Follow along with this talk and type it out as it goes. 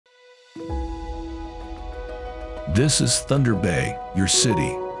This is Thunder Bay, your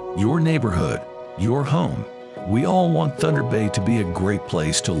city, your neighborhood, your home. We all want Thunder Bay to be a great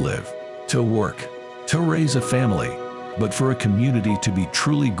place to live, to work, to raise a family. But for a community to be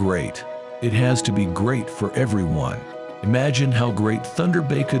truly great, it has to be great for everyone. Imagine how great Thunder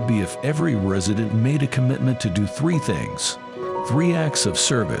Bay could be if every resident made a commitment to do three things. 3 acts of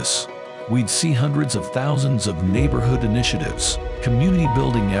service. We'd see hundreds of thousands of neighborhood initiatives, community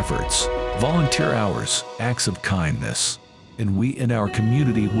building efforts, volunteer hours, acts of kindness. And we in our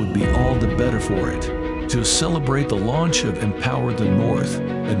community would be all the better for it. To celebrate the launch of Empower the North,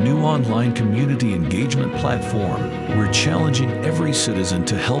 a new online community engagement platform, we're challenging every citizen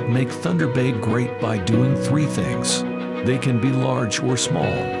to help make Thunder Bay great by doing 3 things. They can be large or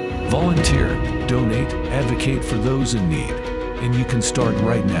small. Volunteer, donate, advocate for those in need. And you can start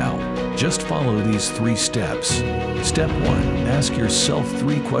right now. Just follow these 3 steps. Step 1, ask yourself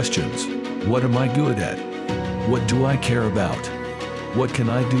 3 questions. What am I good at? What do I care about? What can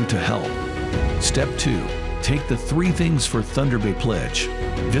I do to help? Step 2, take the 3 things for Thunder Bay pledge.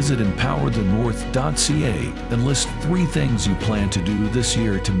 Visit empowerthenorth.ca and list 3 things you plan to do this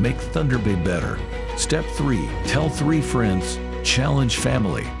year to make Thunder Bay better. Step 3, tell 3 friends, challenge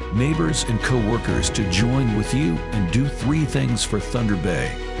family, neighbors, and co-workers to join with you and do 3 things for Thunder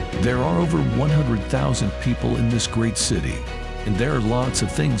Bay. There are over 100,000 people in this great city, and there are lots of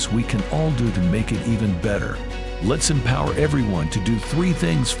things we can all do to make it even better. Let's empower everyone to do 3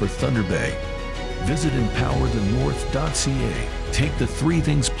 things for Thunder Bay. Visit empowerthenorth.ca, take the 3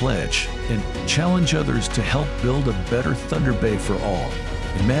 things pledge, and challenge others to help build a better Thunder Bay for all.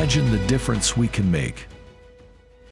 Imagine the difference we can make.